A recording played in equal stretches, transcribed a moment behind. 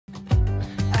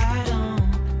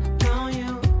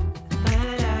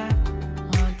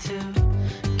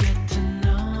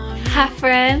Hi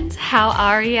friends, how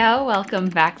are ya? Welcome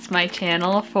back to my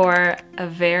channel for a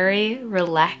very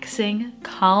relaxing,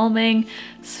 calming,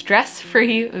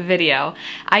 stress-free video.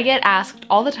 I get asked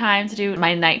all the time to do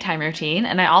my nighttime routine,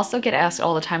 and I also get asked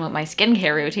all the time what my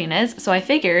skincare routine is, so I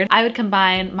figured I would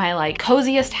combine my like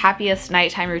coziest, happiest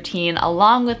nighttime routine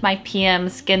along with my PM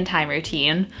skin time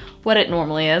routine, what it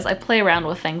normally is. I play around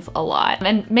with things a lot,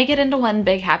 and make it into one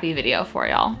big happy video for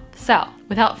y'all. So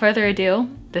without further ado,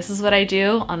 this is what I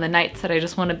do on the nights that I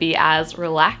just want to be as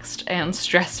relaxed and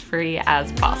stress-free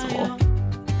as possible.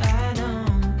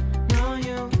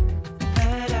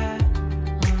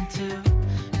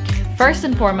 First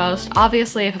and foremost,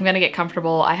 obviously if I'm gonna get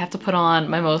comfortable, I have to put on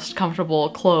my most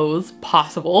comfortable clothes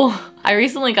possible. I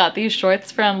recently got these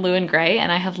shorts from Lou & Grey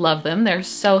and I have loved them. They're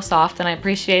so soft and I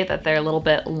appreciate that they're a little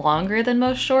bit longer than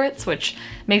most shorts, which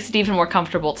makes it even more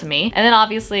comfortable to me. And then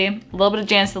obviously, a little bit of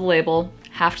Janse to the Label,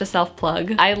 have to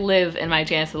self-plug. I live in my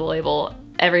Janse to the Label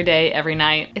every day, every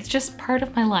night. It's just part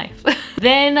of my life.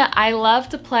 Then I love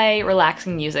to play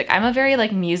relaxing music. I'm a very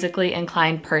like musically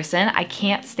inclined person. I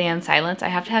can't stand silence. I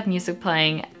have to have music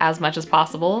playing as much as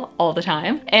possible all the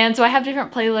time. And so I have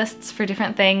different playlists for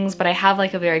different things, but I have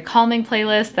like a very calming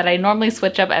playlist that I normally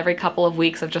switch up every couple of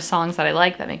weeks of just songs that I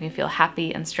like that make me feel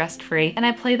happy and stress-free, and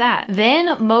I play that.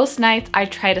 Then most nights I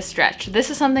try to stretch.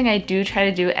 This is something I do try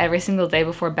to do every single day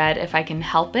before bed if I can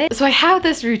help it. So I have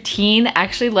this routine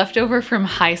actually left over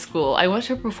from high school. I went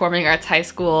to a performing arts high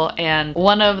school and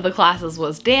one of the classes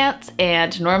was dance,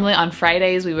 and normally on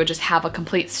Fridays we would just have a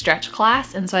complete stretch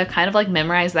class, and so I've kind of like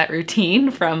memorized that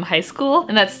routine from high school,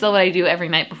 and that's still what I do every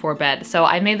night before bed. So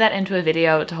I made that into a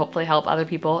video to hopefully help other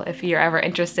people. If you're ever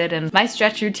interested in my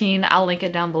stretch routine, I'll link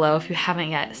it down below if you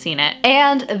haven't yet seen it.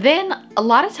 And then a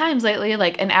lot of times lately,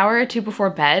 like an hour or two before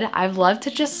bed, I've loved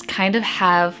to just kind of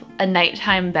have a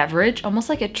nighttime beverage, almost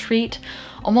like a treat,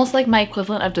 almost like my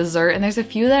equivalent of dessert. And there's a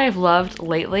few that I've loved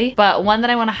lately, but one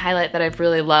that I want to highlight that I've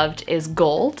really loved is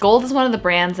Gold. Gold is one of the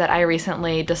brands that I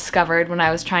recently discovered when I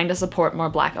was trying to support more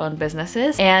Black-owned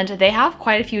businesses, and they have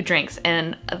quite a few drinks.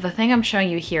 And the thing I'm showing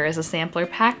you here is a sampler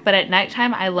pack, but at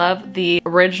nighttime I love the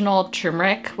original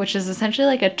turmeric, which is essentially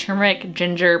like a turmeric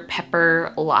ginger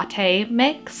pepper latte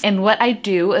mix. And what I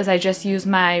do is I just use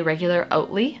my regular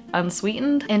Oatly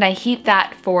unsweetened, and I heat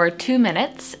that for 2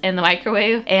 minutes in the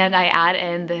microwave, and I add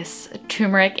in this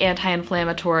turmeric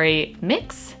anti-inflammatory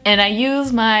mix, and I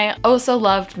use my oh so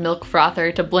loved milk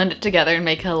frother to blend it together and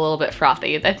make it a little bit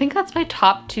frothy. I think that's my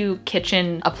top 2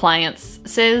 kitchen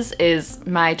appliances, is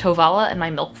my Tovala and my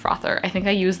milk frother. I think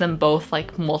I use them both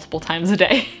like multiple times a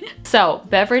day. So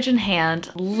beverage in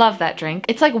hand, love that drink.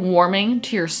 It's like warming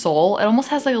to your soul. It almost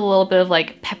has like a little bit of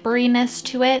like pepperiness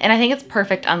to it, and I think it's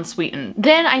perfect unsweetened.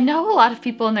 Then I know a lot of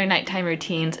people in their nighttime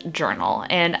routines journal,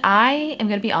 and I am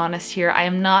gonna be honest here, I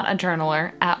am not a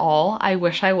journaler at all. I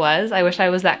wish I was. I wish I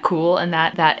was that cool and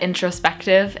that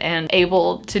introspective and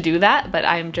able to do that, but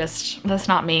I'm just, that's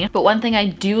not me. But one thing I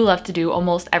do love to do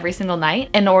almost every single night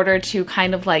in order to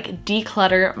kind of like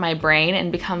declutter my brain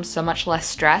and become so much less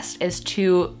stressed is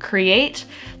to create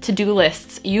to-do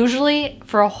lists, usually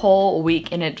for a whole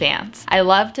week in advance. I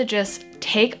love to just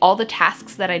take all the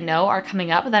tasks that I know are coming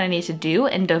up that I need to do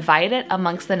and divide it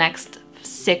amongst the next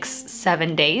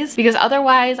 6-7 days, because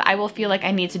otherwise I will feel like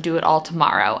I need to do it all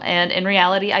tomorrow, and in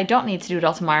reality I don't need to do it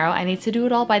all tomorrow. I need to do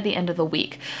it all by the end of the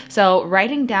week. So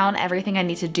writing down everything I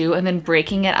need to do and then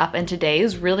breaking it up into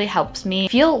days really helps me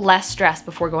feel less stressed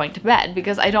before going to bed,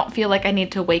 because I don't feel like I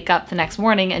need to wake up the next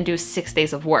morning and do 6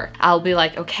 days of work. I'll be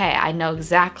like, okay, I know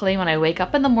exactly when I wake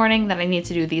up in the morning that I need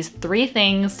to do these 3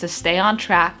 things to stay on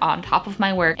track on top of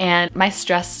my work, and my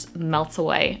stress melts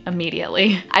away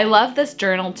immediately. I love this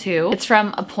journal too. It's from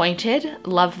Appointed,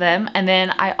 love them. And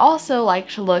then I also like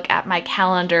to look at my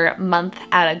calendar month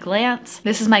at a glance.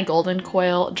 This is my Golden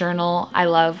Coil journal. I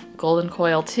love Golden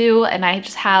Coil too, and I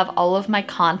just have all of my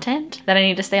content that I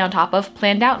need to stay on top of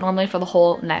planned out normally for the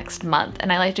whole next month.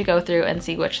 And I like to go through and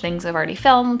see which things I've already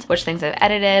filmed, which things I've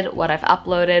edited, what I've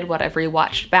uploaded, what I've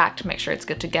rewatched back to make sure it's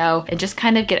good to go, and just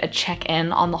kind of get a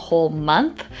check-in on the whole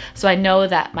month so I know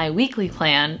that my weekly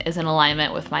plan is in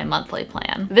alignment with my monthly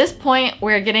plan. At this point,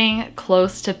 we're getting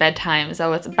close to bedtime,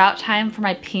 so it's about time for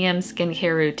my PM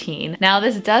skincare routine. Now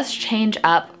this does change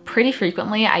up pretty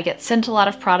frequently. I get sent a lot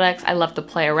of products. I love to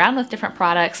play around with different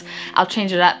products. I'll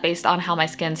change it up based on how my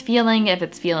skin's feeling, if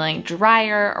it's feeling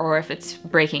drier or if it's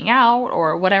breaking out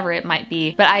or whatever it might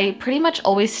be. But I pretty much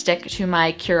always stick to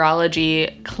my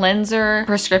Curology cleanser,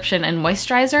 prescription, and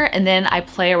moisturizer, and then I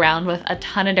play around with a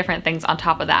ton of different things on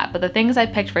top of that. But the things I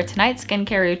picked for tonight's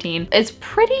skincare routine is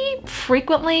pretty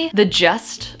frequently the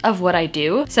gist of what I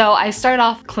do. So I start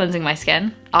off cleansing my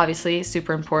skin. obviously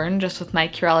super important just with my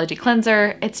Curology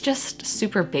cleanser. It's just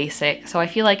super basic, so I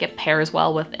feel like it pairs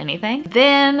well with anything.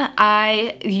 Then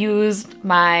I used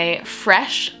my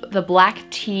Fresh, the black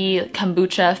tea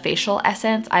kombucha facial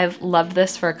essence. I've loved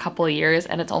this for a couple of years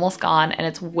and it's almost gone and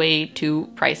it's way too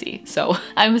pricey. So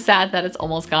I'm sad that it's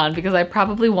almost gone because I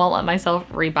probably won't let myself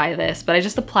rebuy this, but I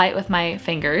just apply it with my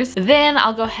fingers. Then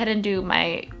I'll go ahead and do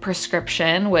my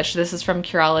prescription, which this is from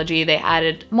Curology. They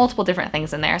added multiple different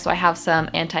things in there. So I have some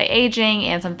anti-aging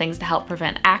and some things to help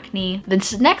prevent acne.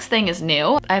 This next thing is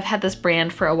new. I've had this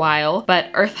brand for a while, but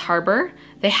Earth Harbor,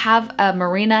 they have a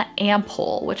Marina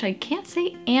Ampoule, which I can't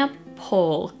say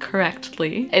ampoule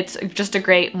correctly. It's just a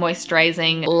great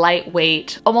moisturizing,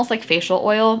 lightweight, almost like facial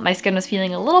oil. My skin was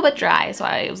feeling a little bit dry, so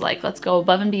I was like, let's go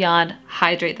above and beyond,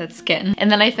 hydrate that skin.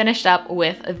 And then I finished up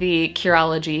with the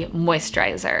Curology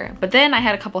moisturizer. But then I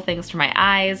had a couple things for my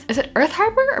eyes. Is it Earth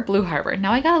Harbor or Blue Harbor?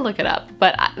 Now I gotta look it up.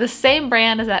 But the same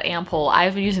brand as that ampoule,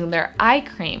 I've been using their eye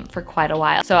cream for quite a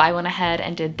while. So I went ahead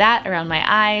and did that around my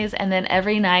eyes. And then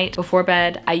every night before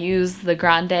bed, I use the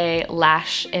Grande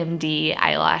Lash MD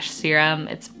eyelash serum.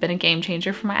 It's been a game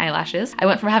changer for my eyelashes. I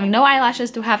went from having no eyelashes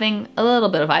to having a little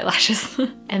bit of eyelashes.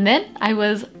 And then I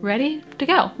was ready to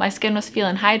go. My skin was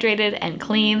feeling hydrated and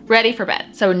clean, ready for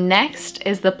bed. So next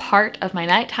is the part of my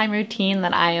nighttime routine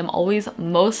that I am always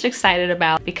most excited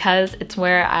about because it's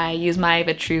where I use my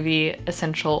Vitruvi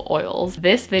essential oils.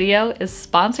 This video is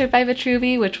sponsored by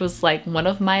Vitruvi, which was like one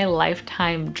of my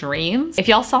lifetime dreams. If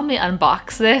y'all saw me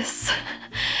unbox this,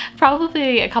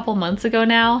 probably a couple months ago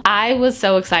now, I was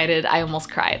so excited I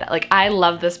almost cried. Like, I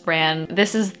love this brand.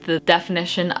 This is the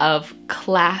definition of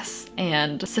class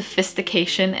and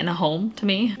sophistication in a home to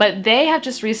me. But they have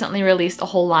just recently released a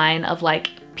whole line of like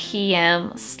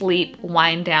PM sleep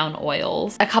wind down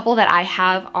oils. A couple that I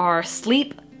have are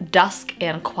Sleep, Dusk,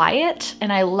 and Quiet,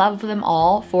 and I love them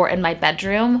all for in my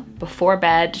bedroom before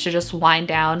bed to just wind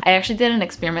down. I actually did an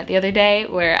experiment the other day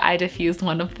where I diffused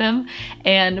one of them,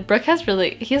 and Brook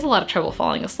he has a lot of trouble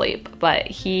falling asleep, but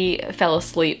he fell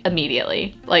asleep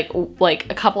immediately, like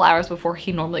a couple hours before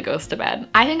he normally goes to bed.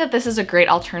 I think that this is a great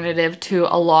alternative to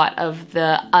a lot of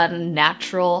the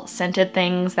unnatural scented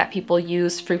things that people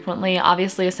use frequently.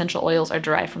 Obviously, essential oils are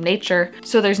derived from nature,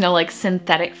 so there's no like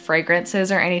synthetic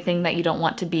fragrances or anything that you don't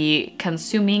want to be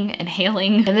consuming,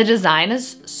 inhaling. And the design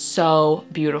is so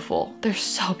beautiful. They're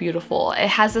so beautiful. It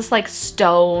has this like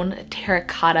stone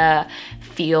terracotta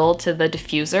feel to the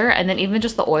diffuser, and then even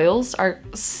just the oils are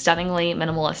stunningly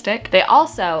minimalistic. They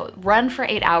also run for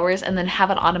 8 hours and then have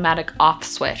an automatic off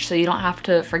switch, so you don't have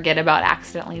to forget about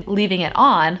accidentally leaving it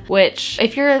on, which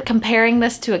if you're comparing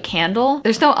this to a candle,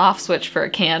 there's no off switch for a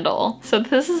candle. So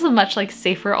this is a much like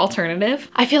safer alternative.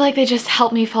 I feel like they just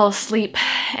help me fall asleep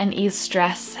and ease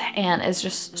stress, and it's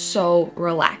just so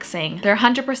relaxing. They're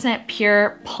 100%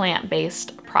 pure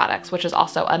plant-based products, which is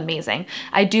also amazing.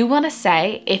 I do want to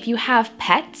say, if you have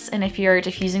pets and if you're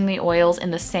diffusing the oils in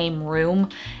the same room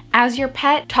as your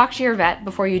pet, talk to your vet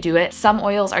before you do it. Some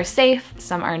oils are safe,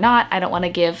 some are not. I don't want to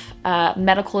give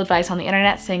medical advice on the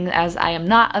internet, seeing as I am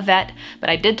not a vet, but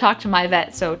I did talk to my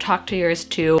vet, so talk to yours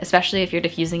too, especially if you're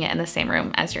diffusing it in the same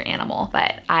room as your animal.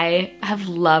 But I have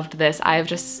loved this.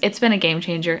 It's been a game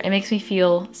changer. It makes me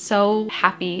feel so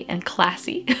happy and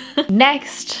classy.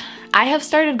 Next, I have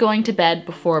started going to bed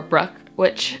before Brook,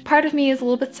 which part of me is a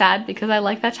little bit sad because I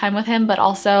like that time with him, but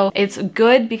also it's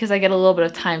good because I get a little bit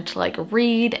of time to like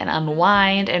read and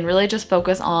unwind and really just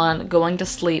focus on going to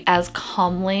sleep as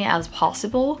calmly as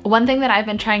possible. One thing that I've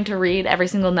been trying to read every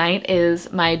single night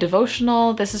is my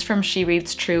devotional. This is from She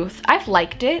Reads Truth. I've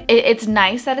liked it. It's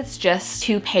nice that it's just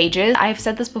 2 pages. I've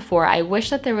said this before, I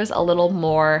wish that there was a little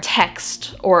more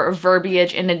text or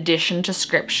verbiage in addition to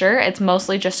scripture. It's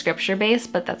mostly just scripture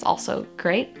based, but that's also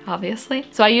great, obviously.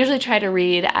 So I usually try to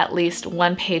read at least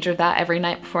 1 page of that every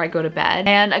night before I go to bed.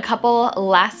 And a couple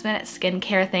last minute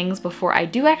skincare things before I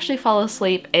do actually fall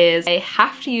asleep is I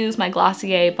have to use my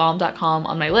Glossier Balm.com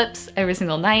on my lips every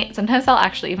single night. Sometimes I'll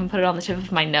actually even put it on the tip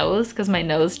of my nose because my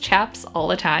nose chaps all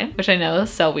the time, which I know is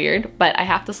so weird, but I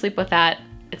have to sleep with that.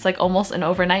 It's like almost an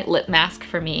overnight lip mask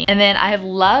for me. And then I have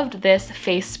loved this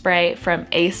face spray from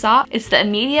Aesop. It's the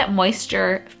Immediate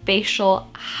Moisture Facial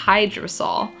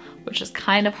Hydrosol, which is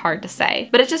kind of hard to say,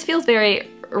 but it just feels very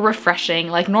refreshing.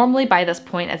 Like normally by this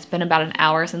point, it's been about an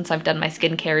hour since I've done my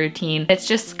skincare routine. It's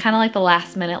just kind of like the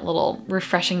last minute little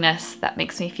refreshingness that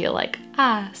makes me feel like,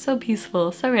 ah, so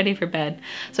peaceful, so ready for bed.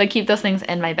 So I keep those things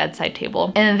in my bedside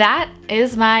table. And that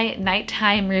is my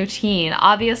nighttime routine.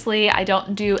 Obviously, I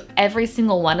don't do every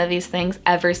single one of these things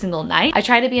every single night. I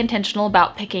try to be intentional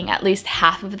about picking at least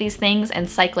half of these things and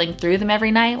cycling through them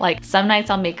every night. Like some nights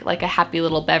I'll make like a happy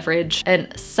little beverage,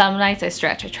 and some nights I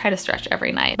stretch. I try to stretch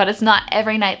every night, but it's not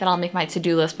every night that I'll make my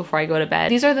to-do list before I go to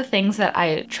bed. These are the things that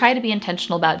I try to be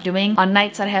intentional about doing. On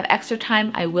nights that I have extra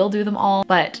time, I will do them all,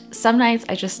 but some nights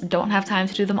I just don't have time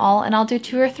to do them all, and I'll do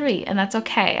 2 or 3, and that's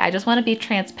okay. I just want to be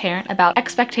transparent about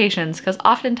expectations, because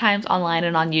oftentimes online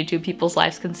and on YouTube, people's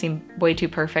lives can seem way too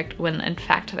perfect when in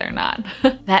fact they're not.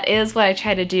 That is what I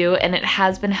try to do, and it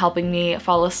has been helping me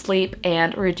fall asleep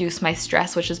and reduce my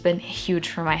stress, which has been huge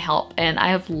for my health. And I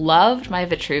have loved my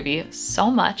Vitruvi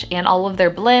so much, and all of their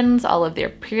blends, all of their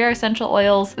pure essential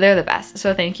oils, they're the best.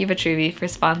 So thank you, Vitruvi, for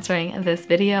sponsoring this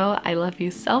video. I love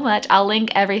you so much. I'll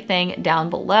link everything down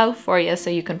below for you so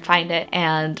you can find it.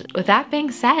 And with that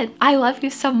being said, I love you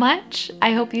so much.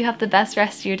 I hope you have the best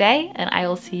rest of your day, and I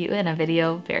will see you in a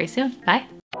video very soon.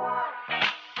 Bye.